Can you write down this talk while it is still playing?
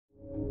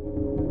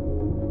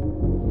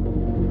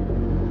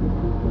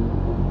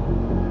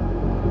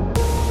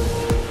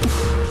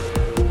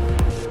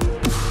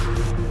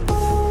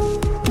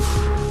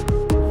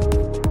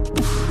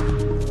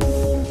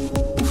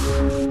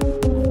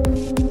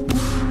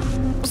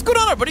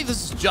Hello everybody,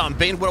 this is John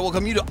Bain. I want to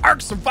welcome you to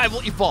ARK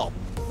Survival Evolved.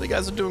 You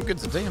guys are doing good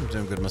today. I'm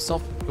doing good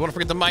myself. You want to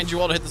forget to mind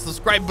you all to hit the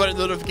subscribe button,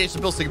 the notification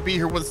bell, so you can be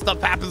here when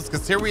stuff happens,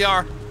 because here we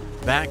are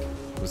back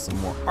with some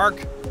more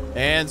ARK.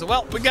 And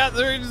well,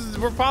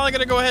 we're probably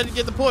gonna go ahead and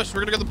get the push. We're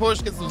gonna go the push,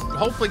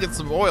 hopefully get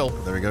some oil.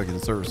 There we go, get the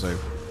server save.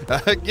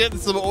 Getting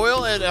some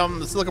oil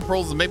and the silica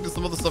pearls and maybe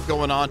some other stuff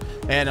going on,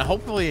 and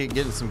hopefully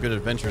getting some good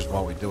adventures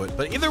while we do it.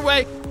 But either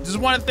way, just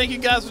want to thank you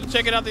guys for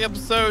checking out the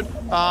episode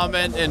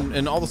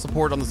and all the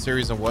support on the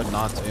series and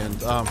whatnot. And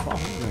well,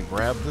 I'm gonna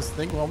grab this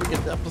thing while we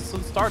get the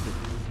episode started.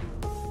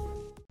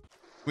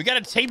 We got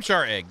a tape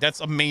jar egg. That's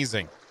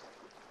amazing.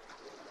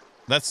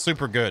 That's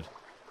super good.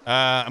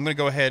 I'm gonna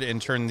go ahead and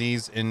turn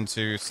these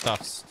into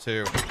stuffs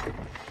too.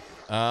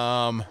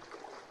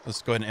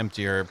 Let's go ahead and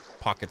empty our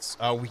pockets.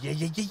 Oh,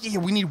 yeah.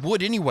 We need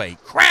wood anyway.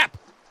 Crap.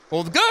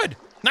 Well, good.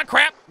 Not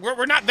crap.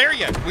 We're not there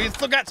yet. We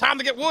still got time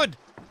to get wood.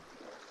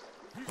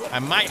 I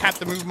might have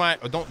to move my...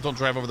 Oh, don't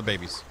drive over the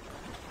babies.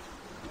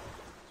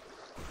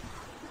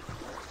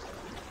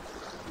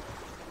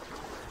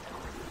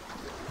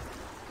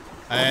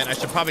 And I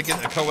should probably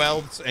get the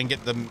co-elds and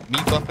get the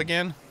meat buff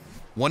again.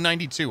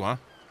 192, huh?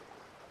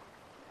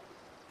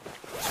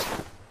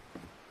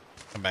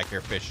 Come back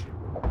here, fish.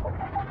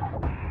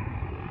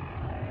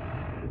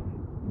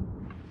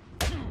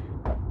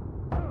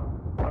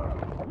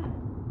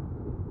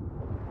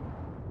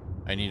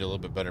 I need a little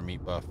bit better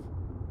meat buff.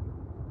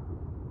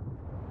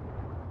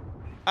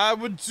 I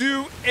would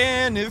do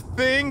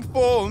anything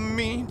for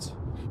meat,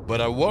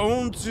 but I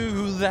won't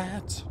do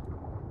that.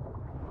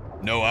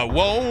 No, I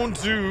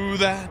won't do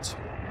that.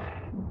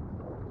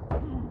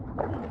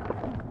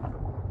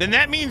 Then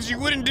that means you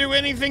wouldn't do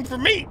anything for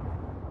meat.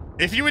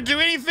 If you would do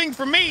anything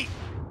for meat,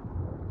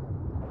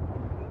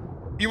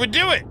 you would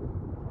do it.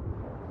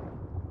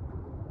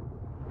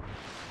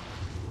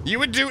 You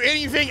would do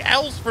anything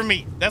else for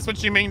meat. That's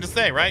what you mean to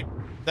say, right?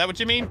 Is that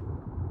what you mean?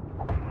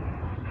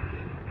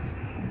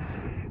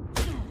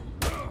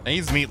 I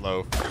need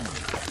meatloaf.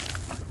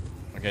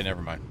 Okay,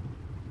 never mind.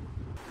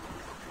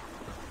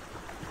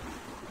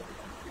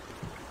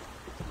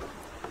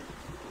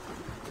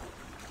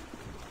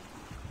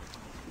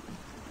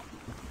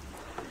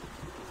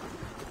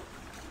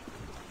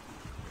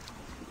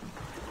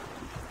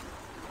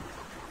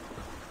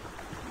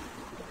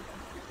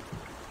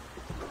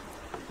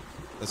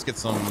 Let's get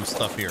some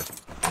stuff here.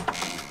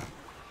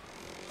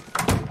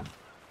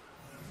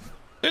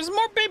 There's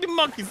more baby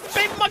monkeys.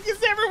 Baby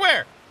monkeys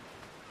everywhere.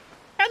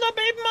 Hello,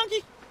 baby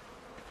monkey.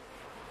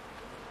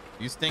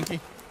 You stinky?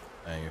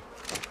 Thank you.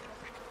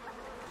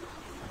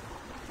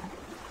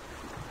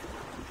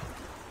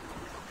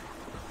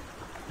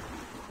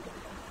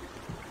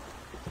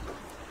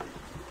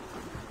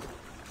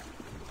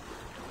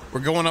 We're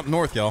going up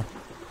north, y'all.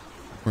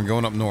 We're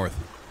going up north.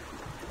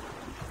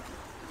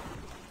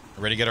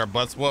 Ready to get our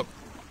butts whooped?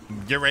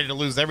 Get ready to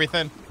lose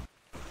everything?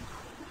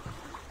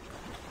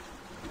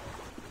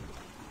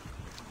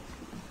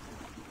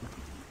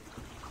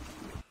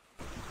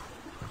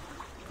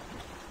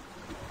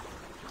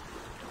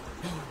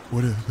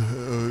 What is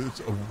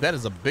that?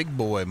 Is a big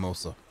boy,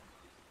 Mosa.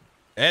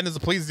 And there's a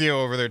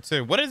plesio over there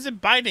too. What is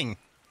it biting?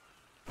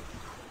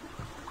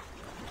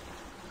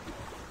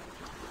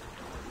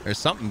 There's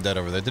something dead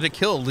over there. Did it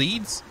kill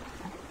leads?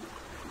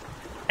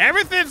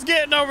 Everything's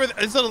getting over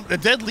there. Is it a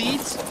dead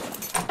leads?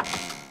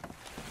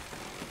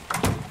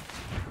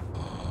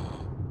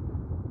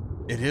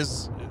 It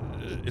is.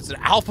 It's an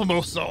alpha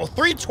mosa. Oh,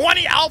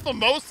 320 alpha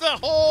mosa.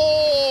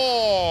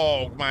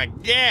 Oh my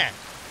god.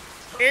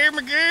 Oh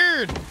my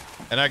god.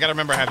 And I gotta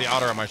remember I have the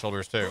otter on my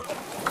shoulders too.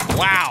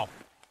 Wow.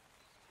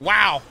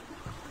 Wow.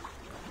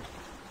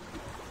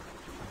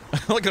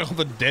 Look at all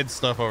the dead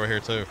stuff over here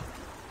too.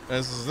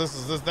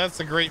 That's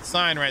a great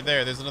sign right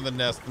there. There's another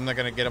nest. I'm not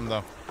gonna get him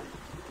though.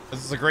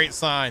 This is a great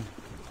sign.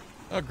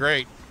 Oh,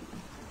 great.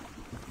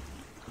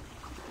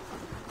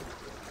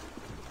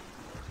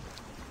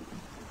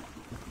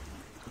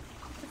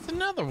 It's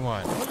another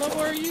one. What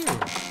level are you?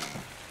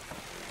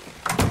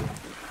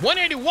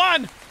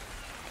 181.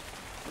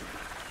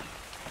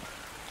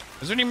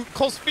 Is there any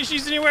close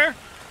species anywhere?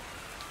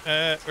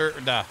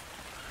 Nah.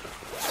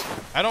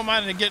 I don't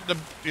mind to get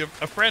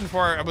a friend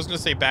for. I was gonna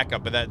say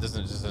backup, but that just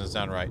doesn't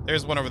sound right.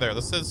 There's one over there.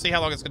 Let's see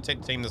how long it's gonna take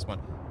to tame this one.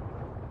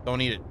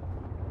 Don't eat it.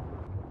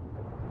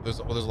 There's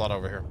a lot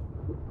over here.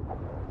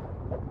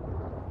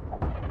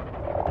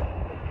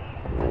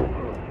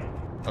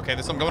 Okay,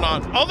 there's something going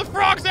on. Oh, the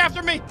frog's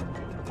after me!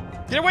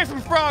 Get away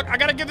from frog! I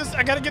gotta get this.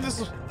 I guess I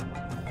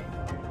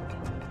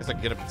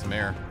can get up in some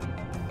air.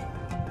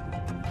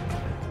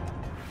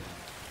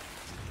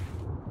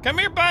 Come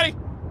here, buddy.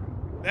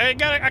 I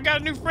got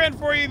a new friend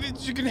for you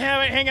that you can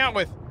hang out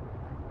with.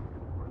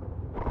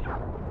 All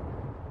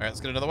right,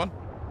 let's get another one.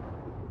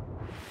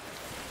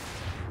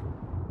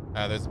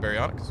 There's the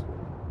baryonyx.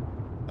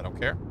 I don't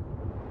care.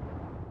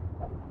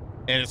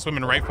 And it's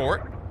swimming right for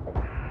it.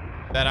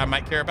 That I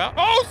might care about.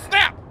 Oh,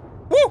 snap!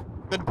 Woo!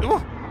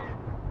 Woo!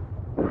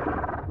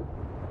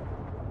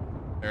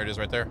 There it is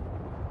right there.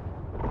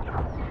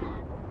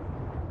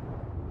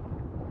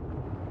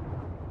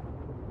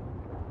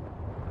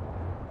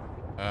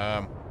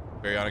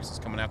 Baryonyx is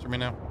coming after me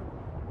now.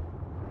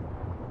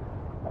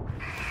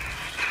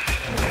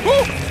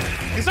 Woo!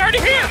 He's already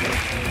here!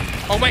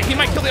 Oh wait, he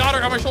might kill the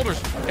otter on my shoulders.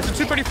 It's a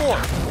 234.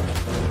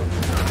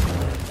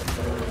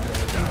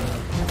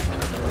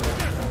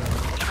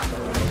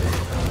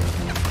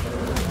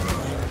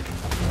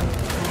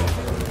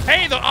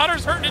 Hey, the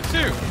otter's hurting it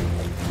too.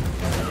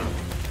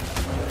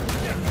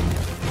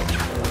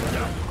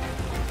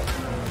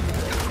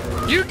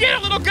 You get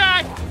it, little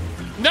guy!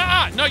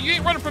 Nah, no, you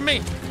ain't running from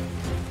me.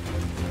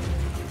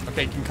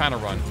 Okay, you can kind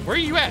of run. Where are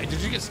you at?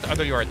 Did you get stuck? Oh,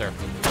 there you are right there.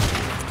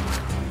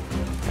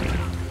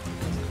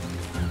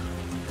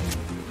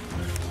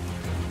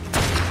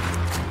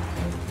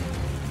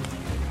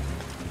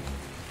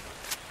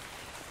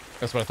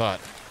 That's what I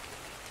thought.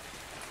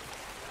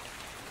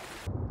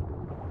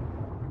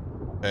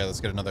 Okay,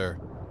 let's get another.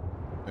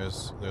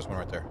 There's one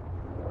right there.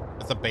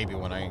 That's a baby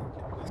one.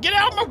 Get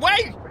out of my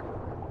way!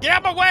 Get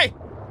out of my way!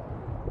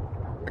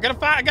 I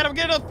gotta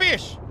get another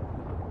fish.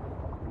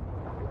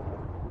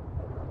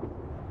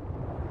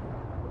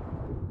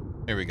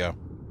 Here we go.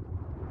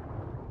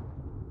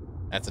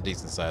 That's a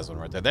decent sized one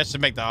right there. That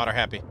should make the otter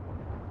happy.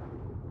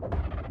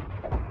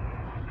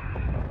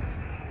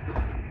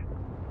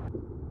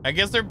 I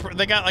guess they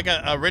got like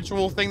a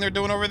ritual thing they're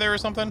doing over there or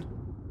something.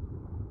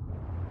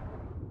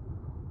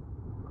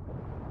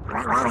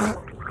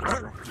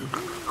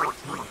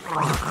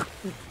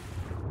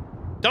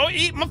 Don't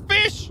eat my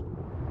fish.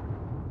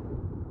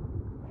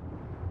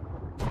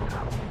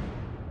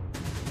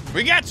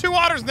 We got 2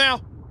 otters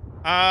now.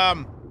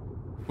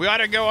 We ought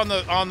to go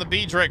on the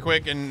beach right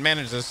quick and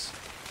manage this.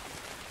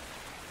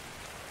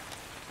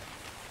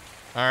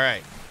 All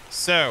right.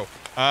 So,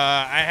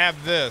 I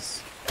have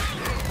this.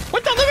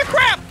 What the living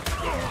crap?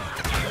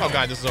 Oh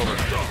god, this is over.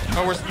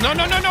 Oh,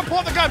 no! Pull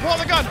out the gun! Pull out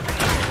the gun!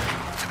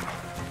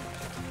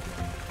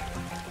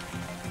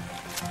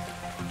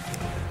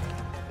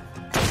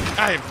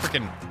 I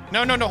freaking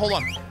no! Hold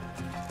on.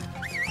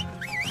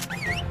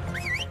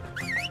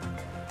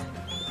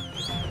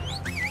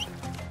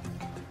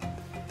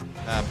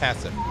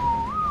 Pass it.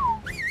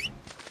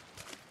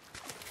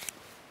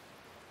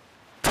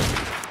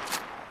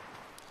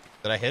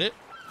 Did I hit it?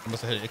 I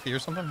must have hit Icky or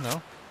something? No?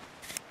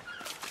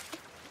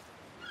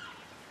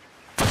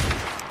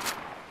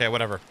 Okay,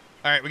 whatever.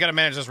 All right, we got to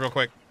manage this real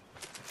quick.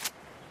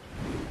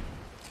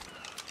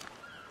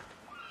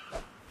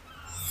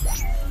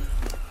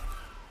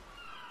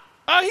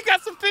 Oh, he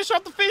got some fish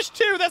off the fish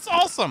too. That's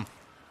awesome.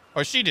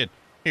 Oh, she did.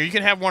 Here, you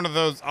can have one of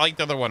those. I'll eat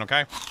the other one,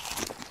 okay?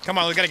 Come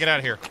on, we got to get out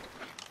of here.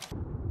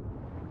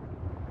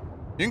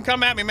 You can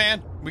come at me,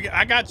 man.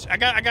 I got.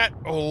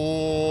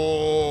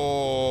 Oh.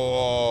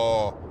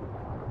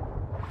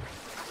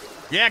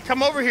 Yeah,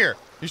 come over here.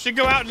 You should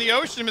go out in the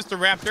ocean, Mr.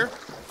 Raptor.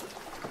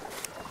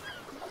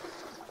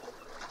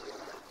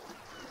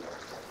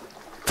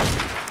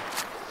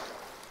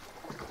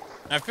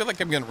 I feel like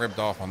I'm getting ripped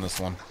off on this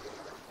one.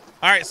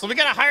 All right, so we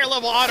got a higher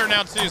level otter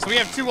now too. So we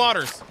have 2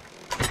 otters.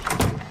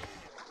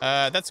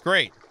 That's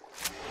great.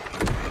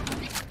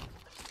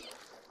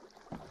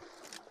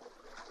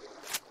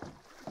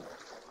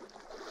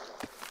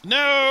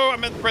 No, I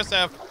meant to press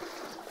F.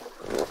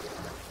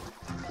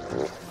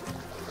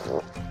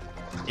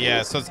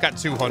 Yeah, so it's got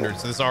 200,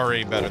 so this is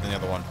already better than the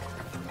other one.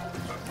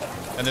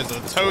 And there's a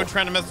toad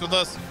trying to mess with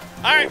us.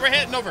 All right, we're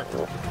heading over.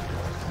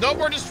 No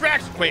more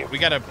distractions. Wait, we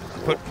gotta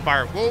put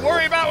fire. We'll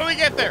worry about when we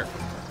get there.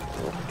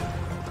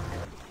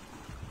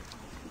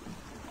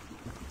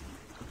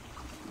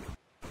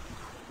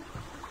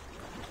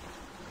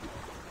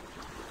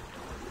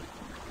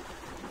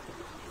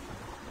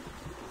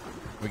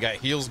 We got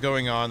heals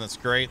going on. That's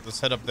great. Let's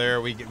head up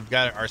there. We've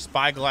got our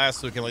spyglass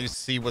so we can at least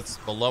see what's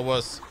below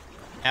us.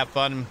 Have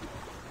fun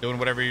doing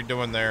whatever you're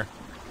doing there.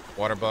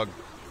 Water bug.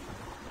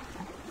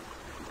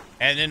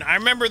 And then I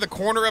remember the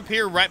corner up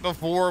here right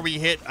before we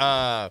hit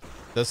the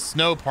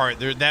snow part.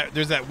 There's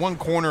that one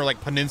corner like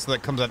peninsula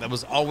that comes out that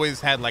was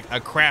always had like a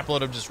crap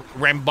load of just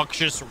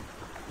rambunctious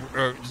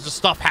just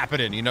stuff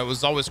happening. You know, it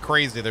was always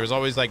crazy. There was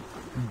always like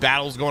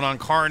battles going on.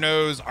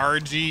 Carnos,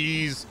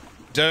 RGs,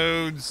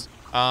 Dodes.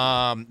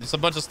 There's a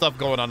bunch of stuff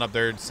going on up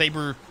there.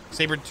 Saber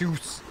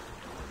tooths.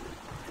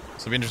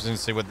 So it'll be interesting to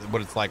see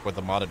what it's like with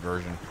the modded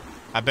version.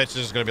 I bet you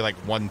there's gonna be like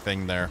one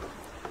thing there.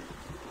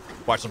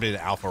 Watch it be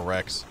the Alpha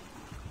Rex.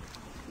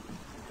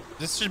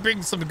 This should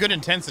bring some good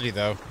intensity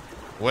though.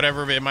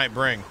 Whatever it might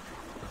bring.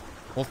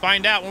 We'll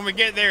find out when we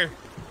get there.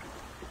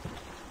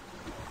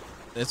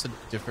 It's a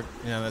different,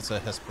 yeah, that's a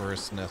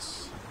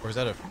Hesperusness. Or is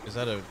that a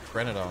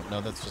Pteranodon?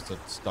 No, that's just a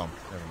stump.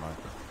 Never mind.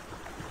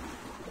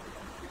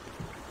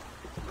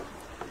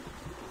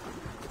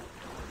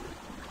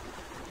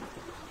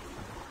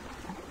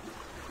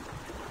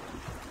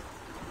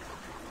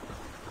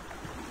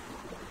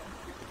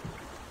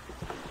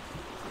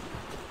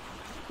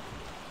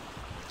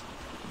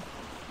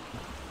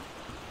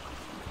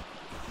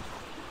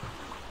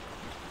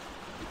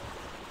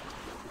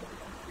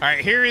 All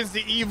right, here is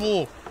the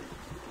evil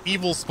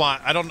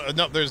spot. I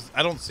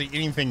don't see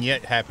anything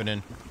yet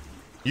happening.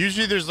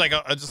 Usually there's like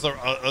just a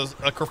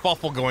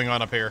kerfuffle going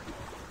on up here.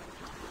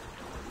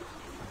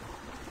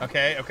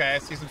 Okay, okay, I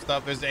see some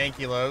stuff. There's the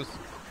ankylos.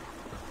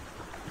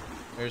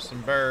 There's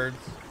some birds.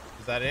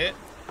 Is that it?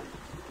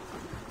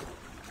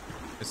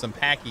 There's some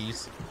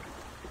packies.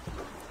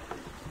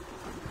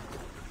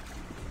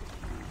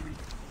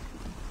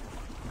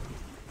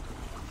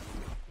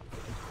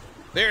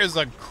 There is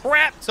a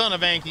crap ton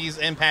of ankies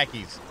and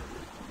packies.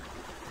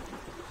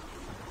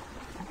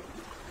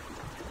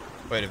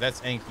 Wait, if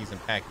that's ankies and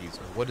packies,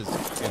 what is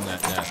in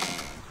that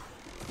nest?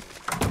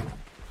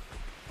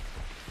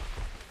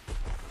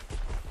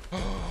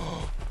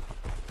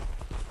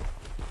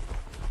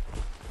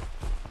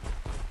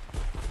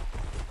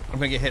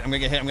 I'm gonna get hit. I'm gonna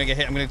get hit. I'm gonna get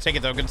hit. I'm gonna take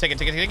it though. I'm gonna take it.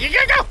 Take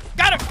it. Go!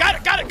 Got it! Got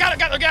it! Got it! Got it!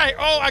 Got it! Got it!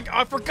 Oh,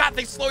 I forgot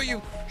they slow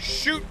you.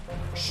 Shoot!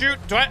 Shoot!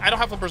 Do I? I don't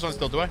have flippers on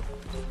still, do I?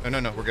 No,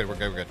 no, no. We're good. We're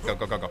good. We're good. Go,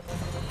 go, go, go.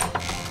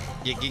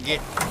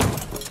 Get.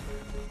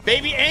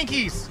 Baby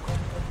ankies.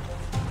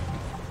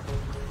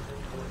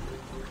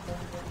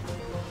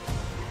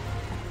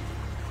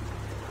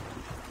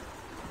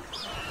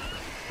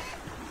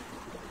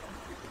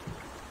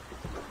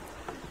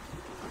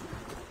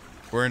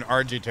 We're in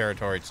RG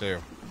territory too.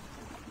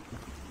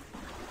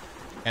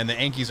 And the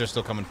ankies are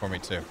still coming for me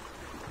too.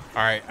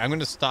 All right, I'm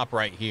gonna stop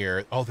right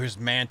here. Oh, there's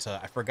manta.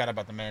 I forgot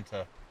about the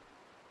manta.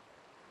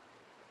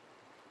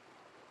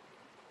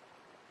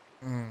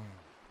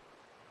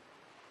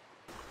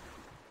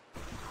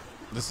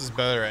 This is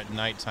better at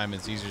nighttime.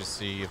 It's easier to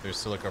see if there's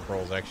silica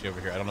pearls actually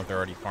over here. I don't know if they're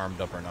already farmed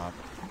up or not.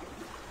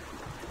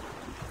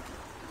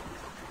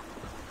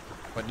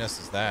 What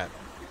nest is that?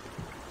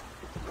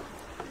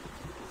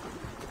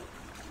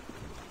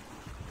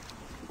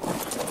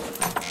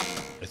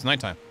 It's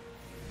nighttime.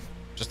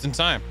 Just in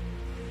time.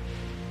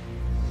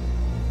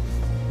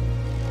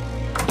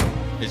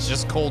 It's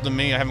just cold to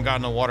me. I haven't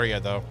gotten no water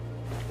yet, though.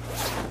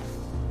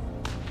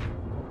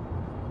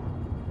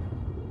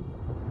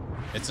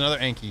 It's another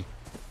Anki.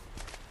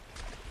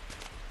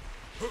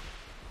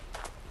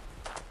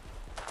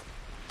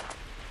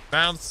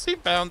 Bouncy,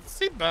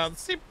 bouncy,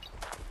 bouncy.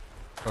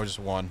 Oh, just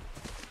one.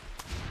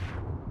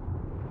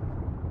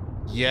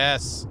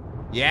 Yes.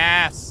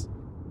 Yes.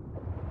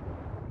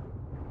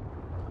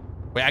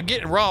 Wait, I'm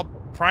getting raw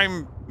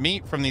prime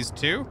meat from these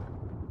two?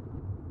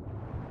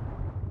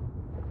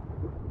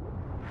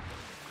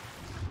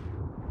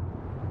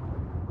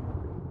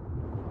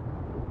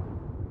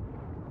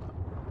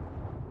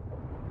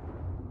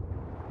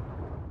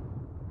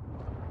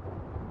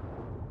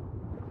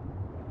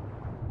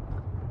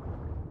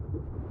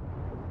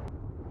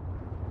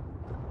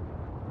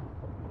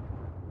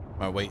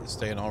 My weight is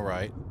staying all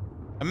right.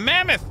 A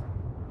mammoth!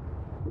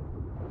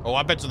 Oh,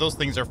 I bet you those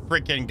things are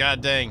freaking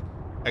goddamn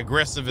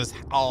aggressive as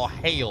all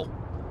hail.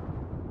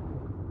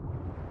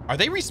 Are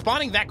they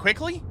respawning that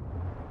quickly?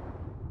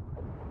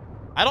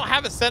 I don't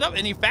have it set up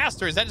any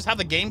faster. Is that just how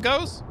the game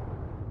goes?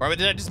 Or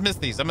did I just miss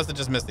these? I must have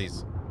just missed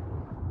these.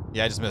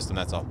 Yeah, I just missed them,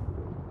 that's all.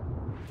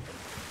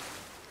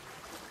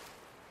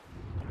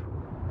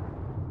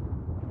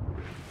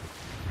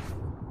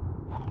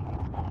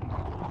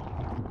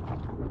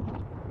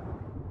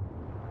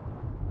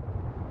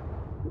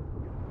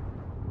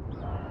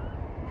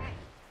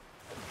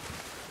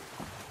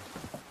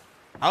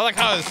 I like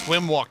how I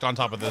swim walked on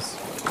top of this.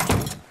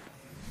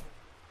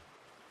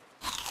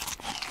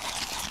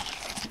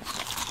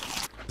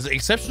 The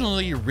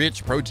exceptionally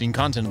rich protein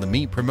content of the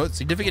meat promotes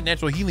significant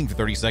natural healing for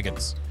 30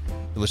 seconds.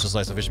 Delicious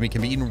slice of fish meat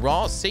can be eaten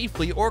raw,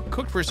 safely, or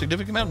cooked for a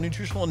significant amount of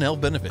nutritional and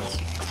health benefits.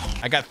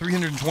 I got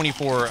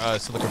 324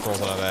 silica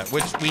pearls out of that,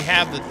 which we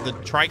have the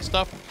trike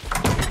stuff.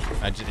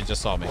 It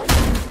just saw me.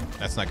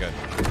 That's not good.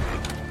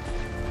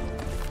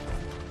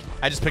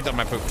 I just picked up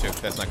my poop too.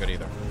 That's not good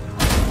either.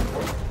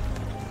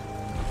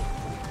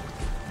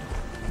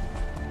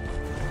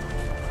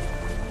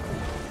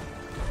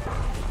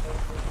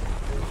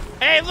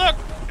 Hey, look!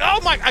 Oh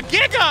my, a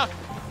giga!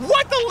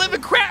 What the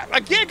living crap?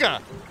 A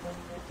giga!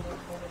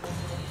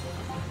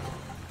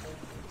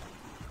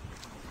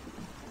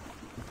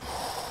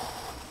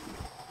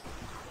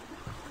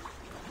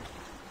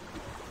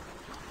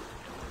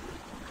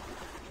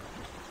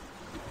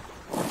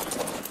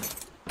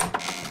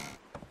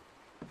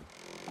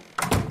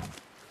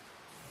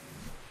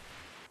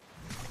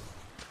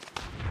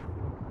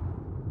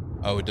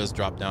 Oh, it does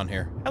drop down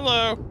here.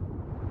 Hello.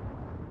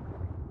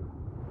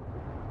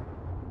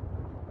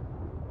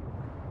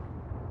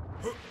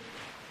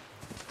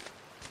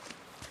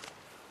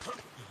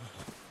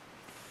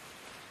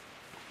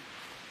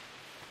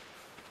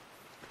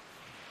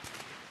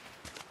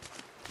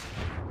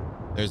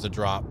 There's a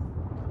drop.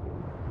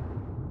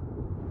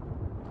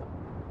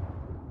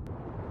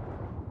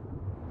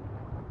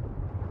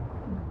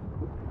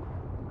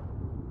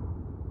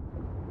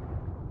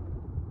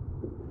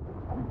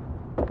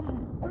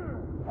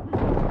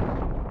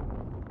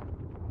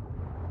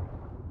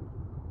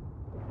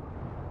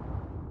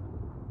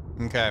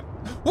 Okay.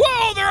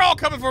 Whoa, they're all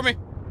coming for me.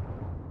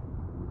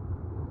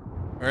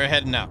 We're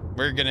heading out.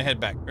 We're gonna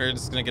head back. We're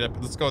just gonna get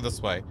up. Let's go this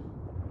way.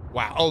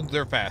 Wow. Oh,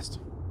 they're fast.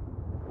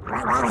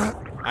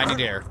 I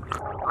need air.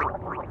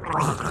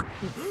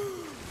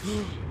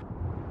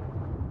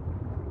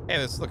 Hey,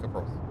 let's look at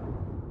pearls.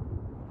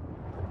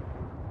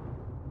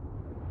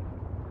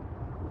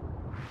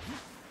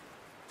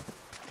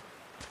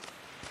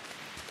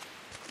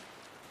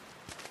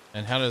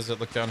 And how does it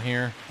look down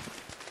here?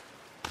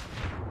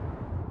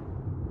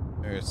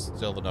 There's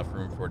still enough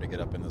room for it to get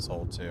up in this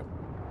hole too.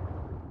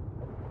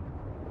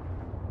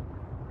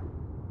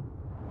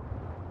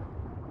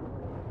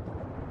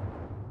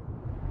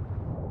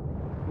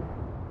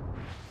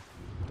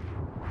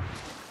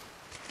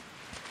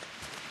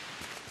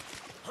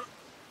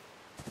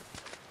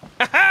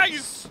 Haha, you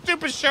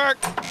stupid shark!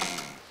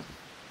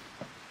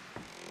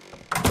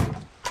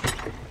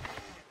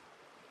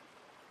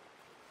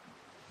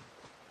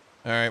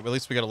 All right, well, at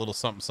least we got a little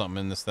something something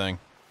in this thing.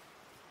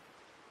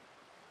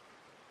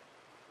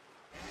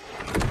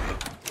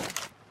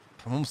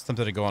 I'm almost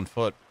tempted to go on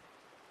foot.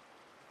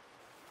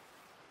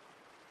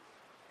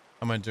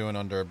 How am I doing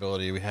on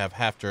durability? We have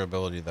half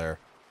durability there.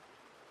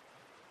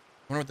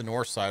 I wonder what the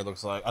north side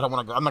looks like. I don't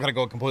want to go. I'm not going to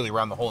go completely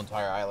around the whole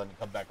entire island and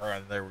come back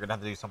around there. We're going to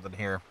have to do something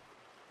here.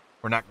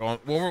 We're not going.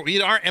 Well,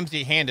 we aren't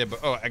empty-handed, but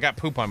oh, I got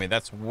poop on me.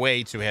 That's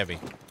way too heavy.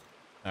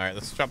 All right,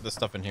 let's drop this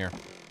stuff in here.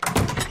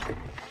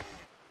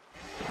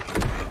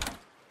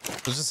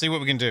 Let's just see what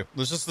we can do.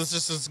 Let's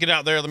just get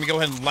out there. Let me go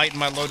ahead and lighten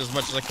my load as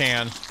much as I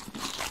can.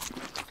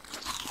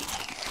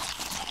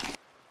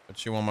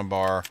 Put you on my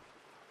bar.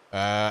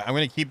 I'm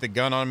gonna keep the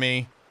gun on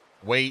me.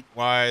 Weight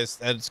wise,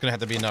 that's gonna have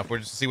to be enough. We're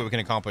just to see what we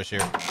can accomplish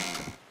here.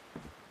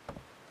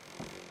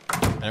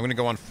 And I'm gonna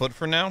go on foot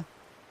for now.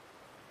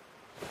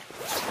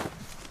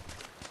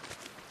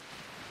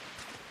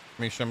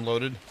 Make sure I'm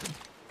loaded.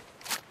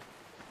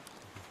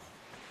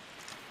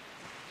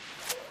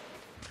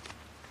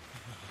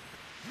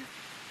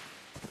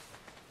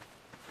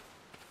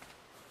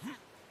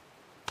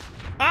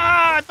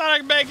 Ah, I thought I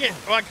could make it.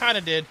 Well, I kind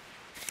of did.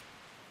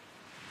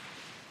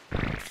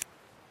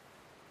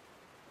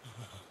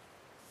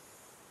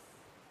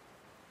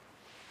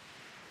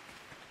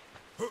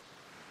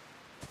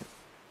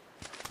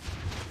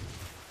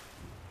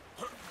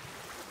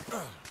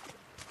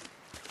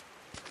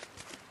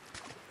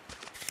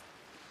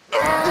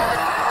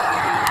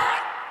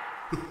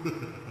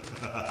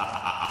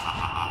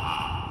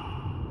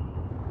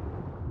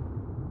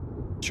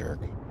 Jerk.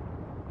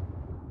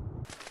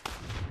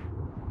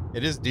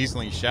 It is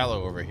decently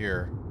shallow over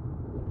here.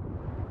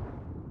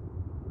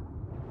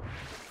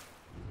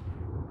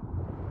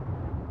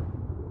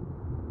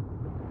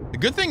 The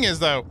good thing is,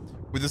 though,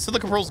 with the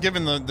silica pearls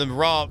given the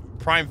raw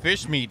prime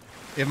fish meat,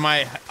 if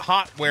my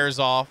hot wears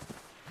off,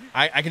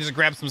 I can just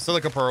grab some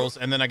silica pearls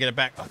and then I get it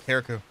back. Oh,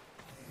 Karaku.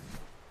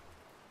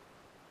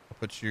 I'll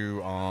put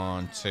you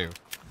on 2.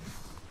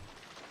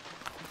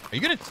 Are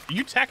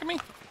you attacking me?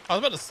 I was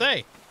about to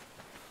say.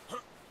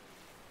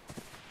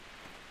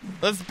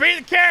 Let's beat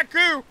the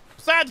Karaku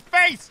beside the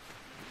face.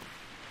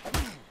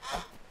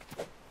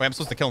 Wait, I'm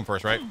supposed to kill him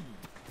first, right?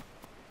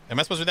 Am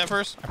I supposed to do that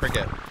first? I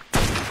forget.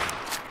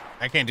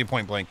 I can't do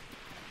point blank.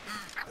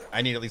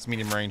 I need at least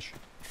medium range.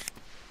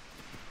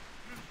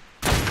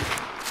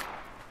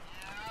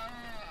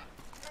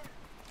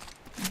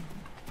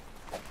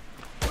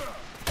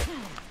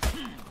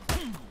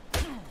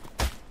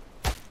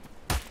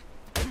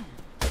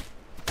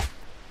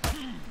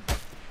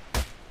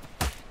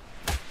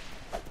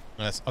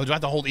 Oh, do I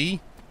have to hold E?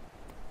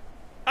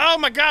 Oh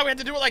my god, we have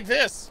to do it like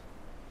this.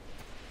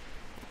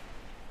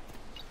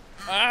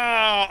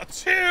 Oh,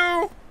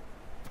 2.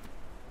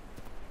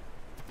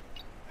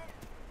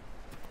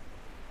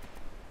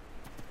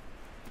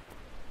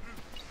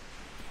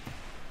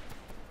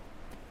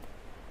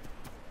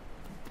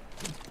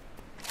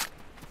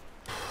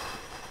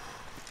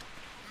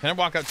 Can I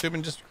walk up to him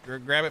and just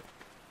grab it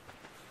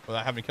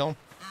without having to kill him?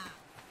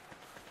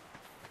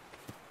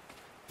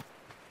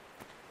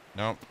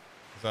 Nope.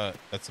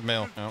 That's a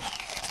male. Nope.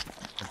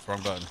 That's the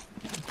wrong button.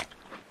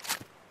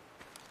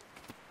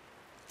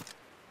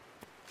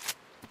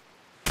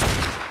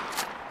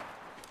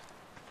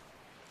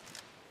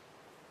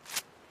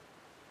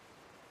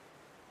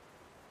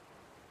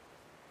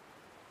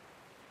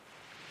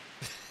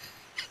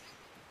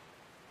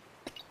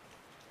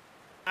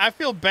 I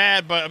feel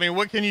bad, but I mean,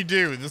 what can you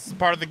do? This is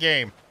part of the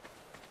game.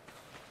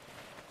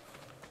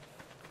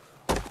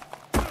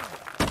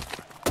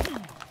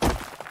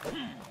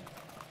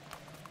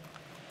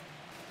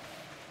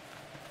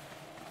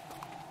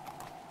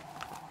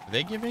 Do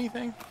they give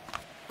anything?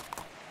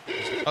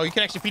 Oh, you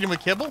can actually feed him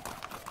with kibble?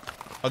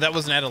 Oh, that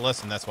was an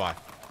adolescent, that's why.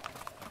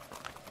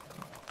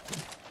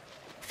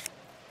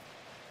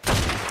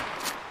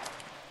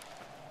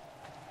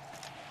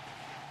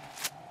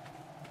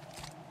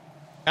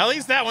 At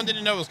least that one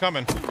didn't know it was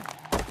coming.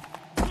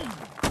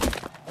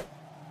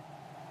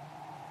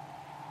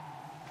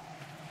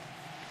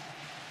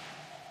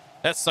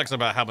 That sucks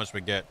about how much we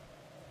get.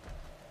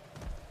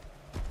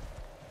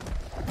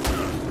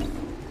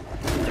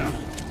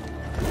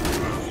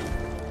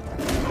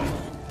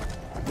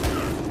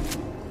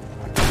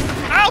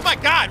 Oh my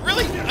god,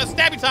 really?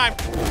 Stabby time.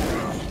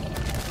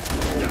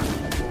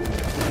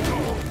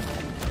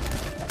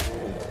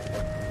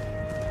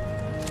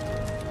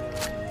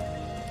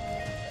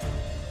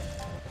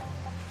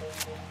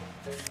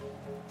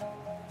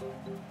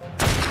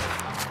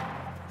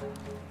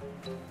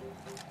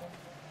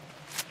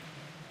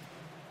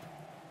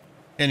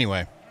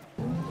 Anyway,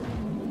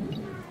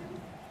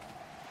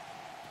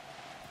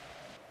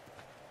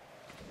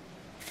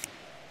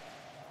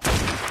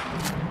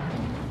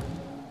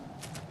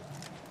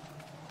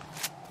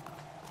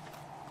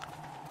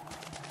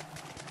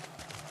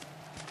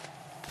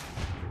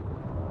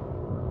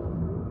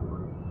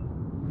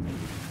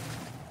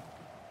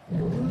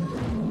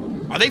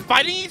 Are they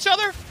fighting each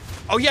other?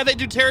 Oh yeah, they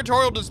do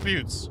territorial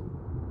disputes.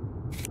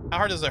 How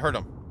hard does it hurt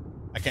them?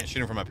 I can't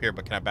shoot him from up here,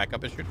 but can I back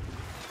up and shoot him?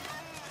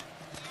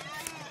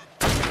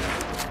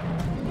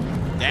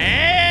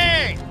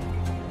 Dang!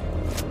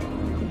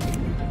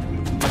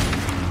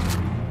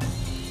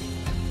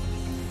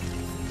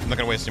 I'm not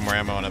gonna waste any more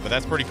ammo on it, but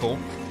that's pretty cool.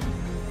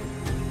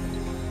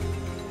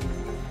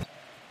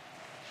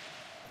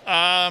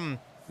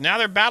 Now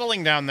they're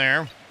battling down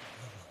there.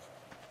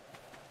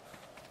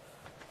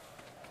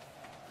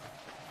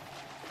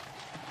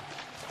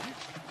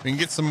 We can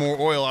get some more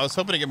oil. I was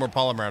hoping to get more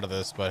polymer out of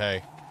this, but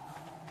hey.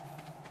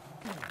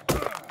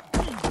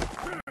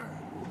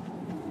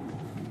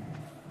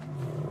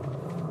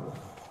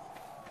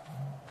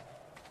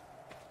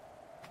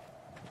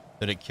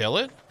 Did it kill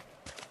it?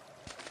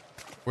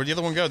 Where'd the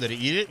other one go? Did it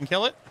eat it and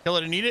kill it? Kill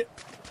it and eat it?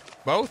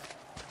 Both?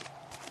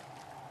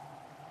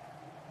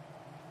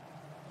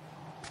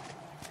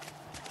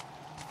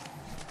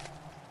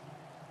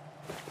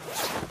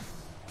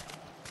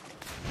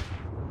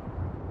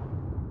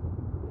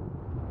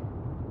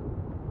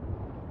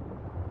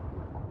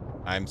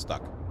 I'm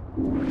stuck.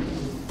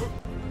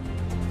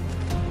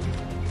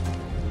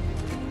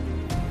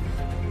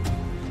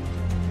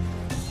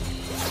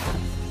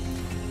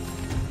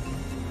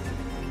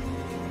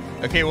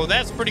 Okay, well,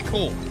 that's pretty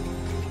cool.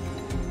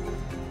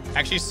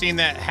 Actually seen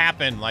that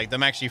happen, like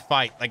them actually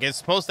fight. Like it's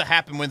supposed to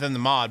happen within the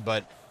mod,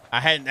 but I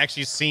hadn't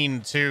actually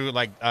seen two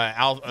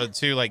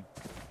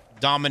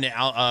dominant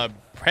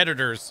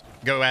predators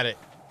go at it.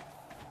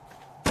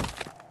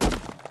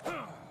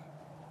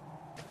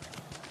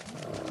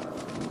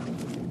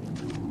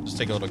 Just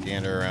take a little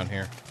gander around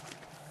here.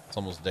 It's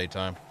almost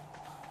daytime.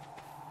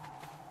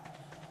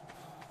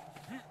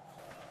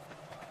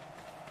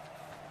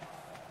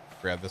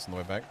 Grab this on the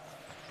way back.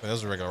 Wait,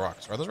 those are regular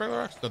rocks. Are those regular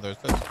rocks? No, there's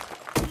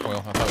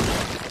oil. I thought it was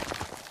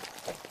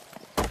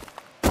oil.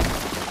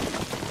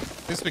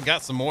 At least we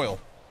got some oil.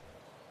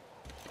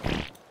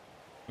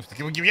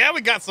 Yeah,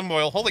 we got some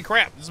oil. Holy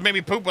crap. This made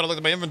me poop when I looked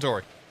at my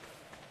inventory.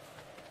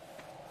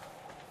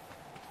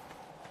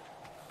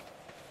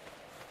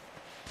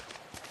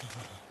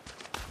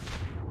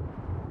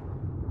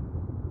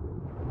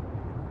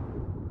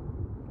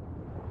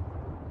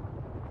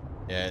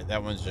 Yeah,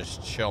 that one's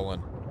just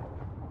chilling.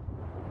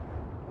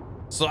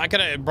 So I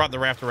could have brought the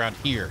raft around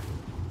here.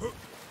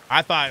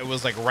 I thought it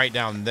was like right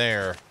down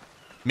there.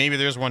 Maybe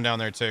there's one down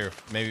there too.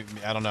 Maybe,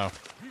 I don't know.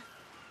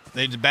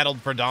 They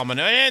battled for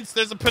dominance.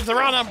 There's a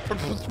piranha.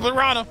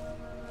 Piranha.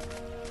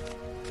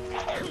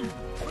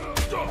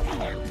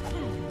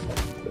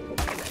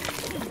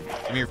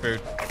 Give me your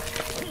food.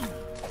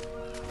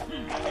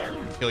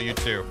 Kill you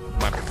too.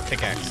 My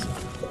pickaxe.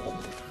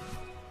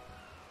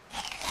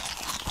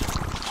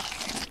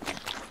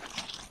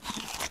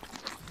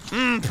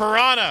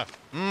 Piranha.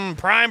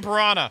 Prime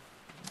piranha.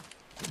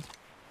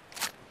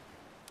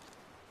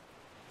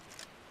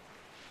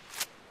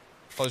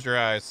 Close your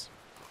eyes.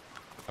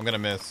 I'm gonna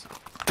miss.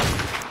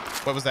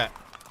 What was that?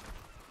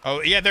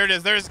 Oh, yeah, there it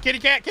is. There's kitty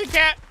cat, kitty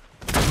cat.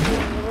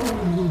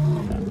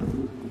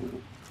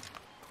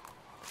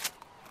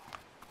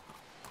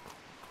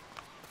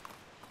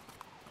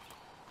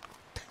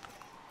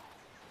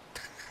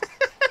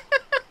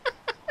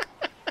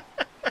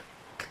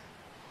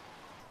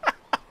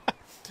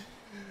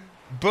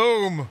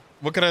 Boom.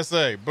 What can I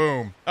say?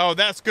 Boom. Oh,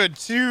 that's good.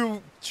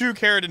 Two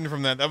keratin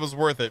from that. That was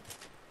worth it.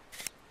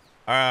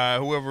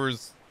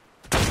 Whoever's...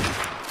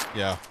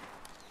 Yeah.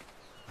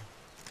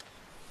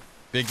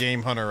 Big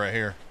game hunter right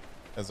here.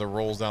 As it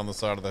rolls down the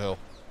side of the hill.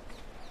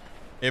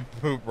 It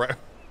pooped right...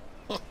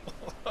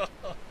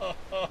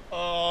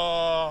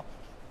 Oh.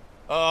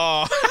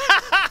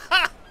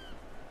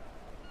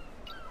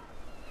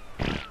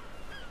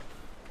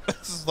 This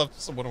just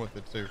left someone with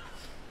it too.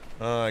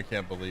 Oh, I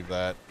can't believe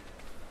that.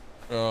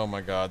 Oh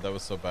my god, that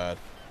was so bad.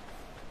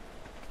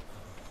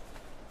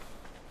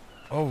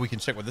 Oh, we can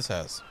check what this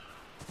has.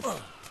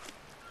 Oh,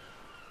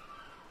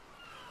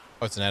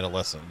 it's an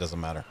adolescent. It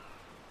doesn't matter.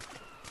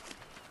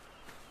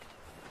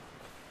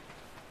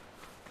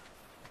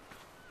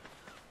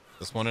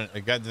 This one,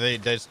 did they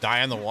just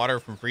die in the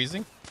water from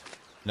freezing?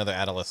 Another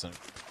adolescent.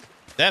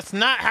 That's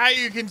not how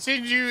you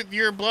continue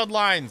your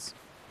bloodlines.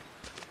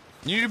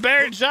 You do a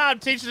better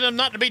job teaching them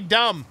not to be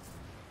dumb.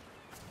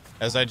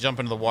 As I jump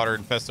into the water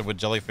infested with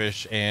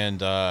jellyfish and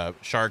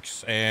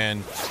sharks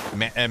and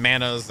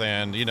manas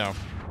and, you know.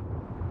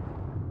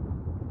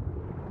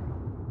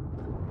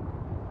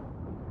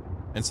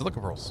 And silica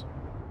pearls.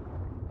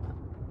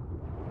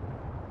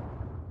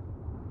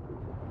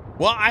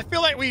 Well, I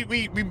feel like we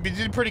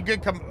did pretty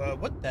good.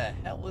 What the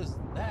hell is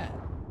that?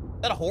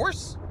 Is that a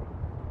horse?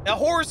 That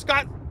horse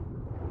got...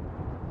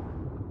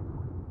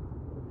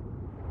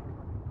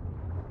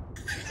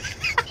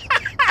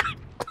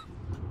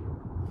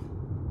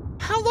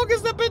 How long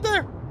has that been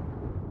there?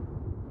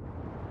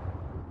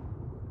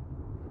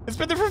 It's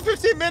been there for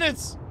 15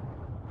 minutes.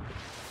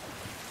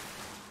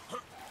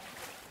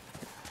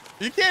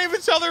 You can't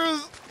even tell there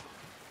was...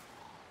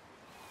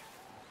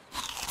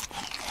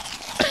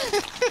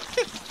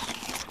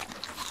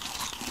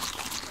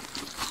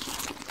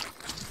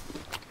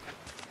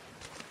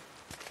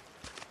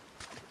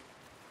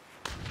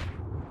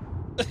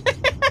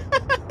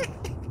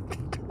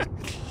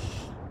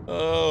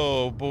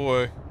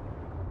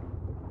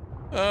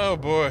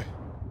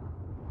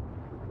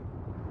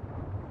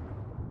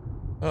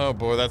 Oh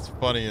boy, that's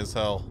funny as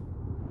hell.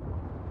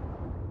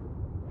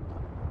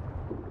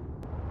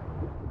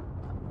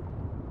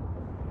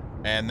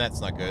 And that's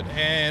not good.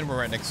 And we're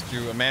right next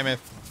to a mammoth.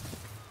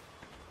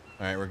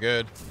 All right, we're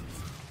good.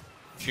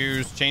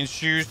 Shoes, change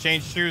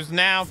shoes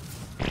now.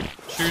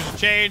 Shoes are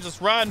changed,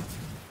 let's run.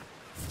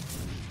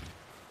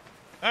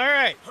 All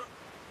right.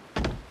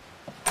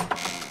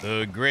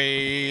 The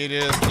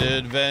greatest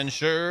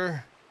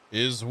adventure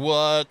is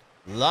what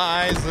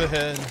lies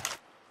ahead.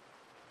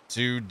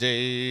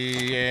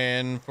 Today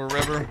and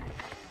forever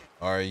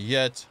are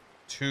yet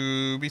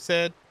to be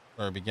said.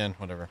 Or begin,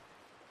 whatever.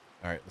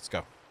 All right, let's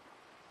go.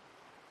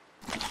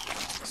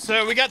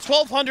 So we got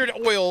 1,200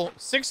 oil,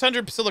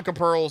 600 silica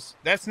pearls.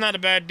 That's not a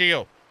bad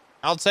deal.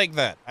 I'll take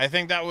that. I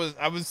think that was,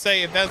 I would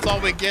say if that's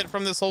all we get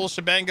from this whole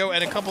shebango,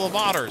 and a couple of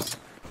otters.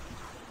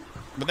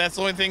 But that's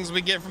the only things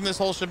we get from this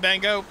whole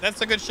shebango.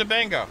 That's a good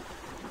shebango.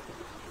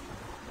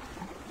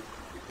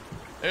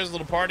 There's a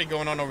little party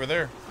going on over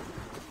there.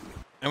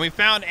 And we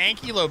found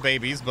ankylo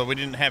babies, but we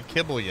didn't have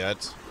kibble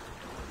yet.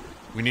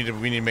 We need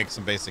to make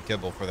some basic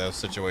kibble for those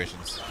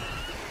situations.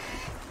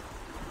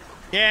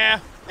 Yeah,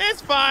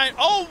 it's fine.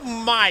 Oh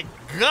my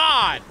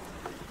God.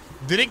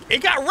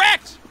 It got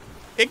wrecked.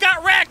 It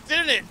got wrecked,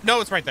 didn't it? No,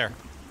 it's right there.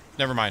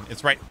 Never mind.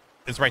 It's right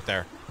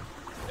there.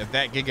 If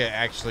that Giga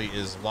actually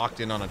is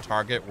locked in on a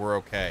target, we're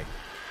okay.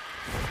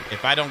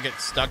 If I don't get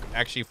stuck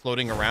actually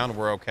floating around,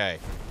 we're okay.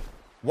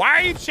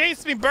 Why are you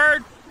chasing me,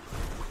 bird?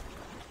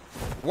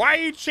 Why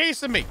are you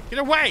chasing me? Get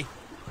away.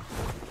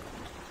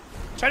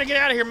 I'm trying to get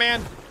out of here,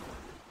 man.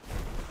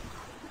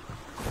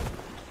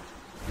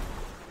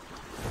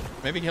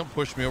 Maybe he'll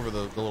push me over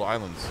the little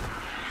islands.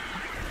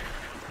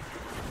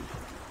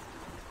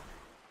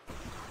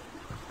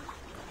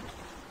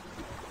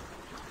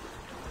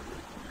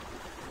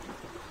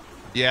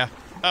 Yeah.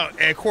 Oh,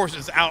 and of course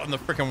it's out in the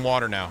freaking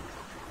water now.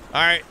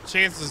 All right,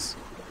 chances.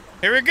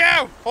 Here we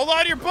go. Hold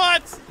on to your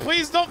butts.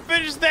 Please don't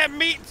finish that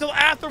meat until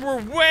after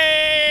we're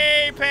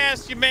way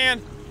past you,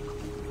 man.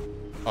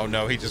 Oh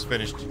no, he just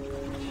finished.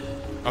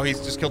 Oh,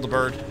 he's just killed the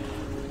bird.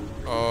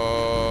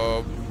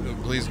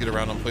 Please get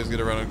around him. Please get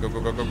around him. Go, go,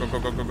 go, go, go, go,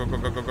 go, go, go,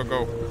 go, go, go,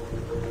 go.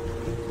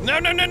 No,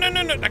 no, no, no,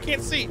 no, no. I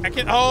can't see. I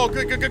can't. Oh,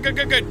 good, good, good, good,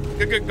 good, good.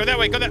 Good, good. Go that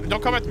way. Go that.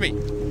 Don't come after me.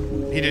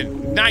 He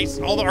didn't. Nice.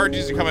 All the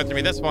RGs are coming after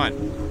me. That's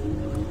fine.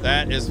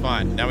 That is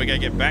fine. Now we gotta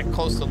get back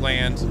close to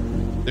land.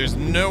 There's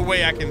no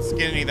way I can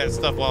skin any of that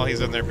stuff while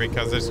he's in there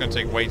because it's gonna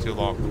take way too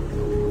long.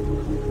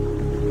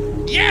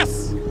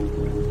 Yes!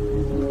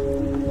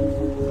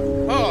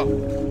 Oh.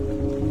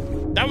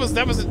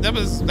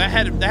 That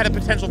had a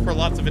potential for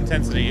lots of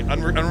intensity.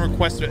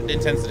 Unrequested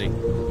intensity.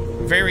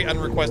 Very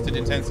unrequested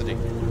intensity.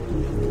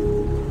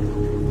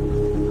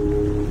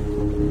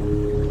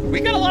 We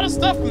got a lot of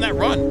stuff from that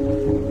run.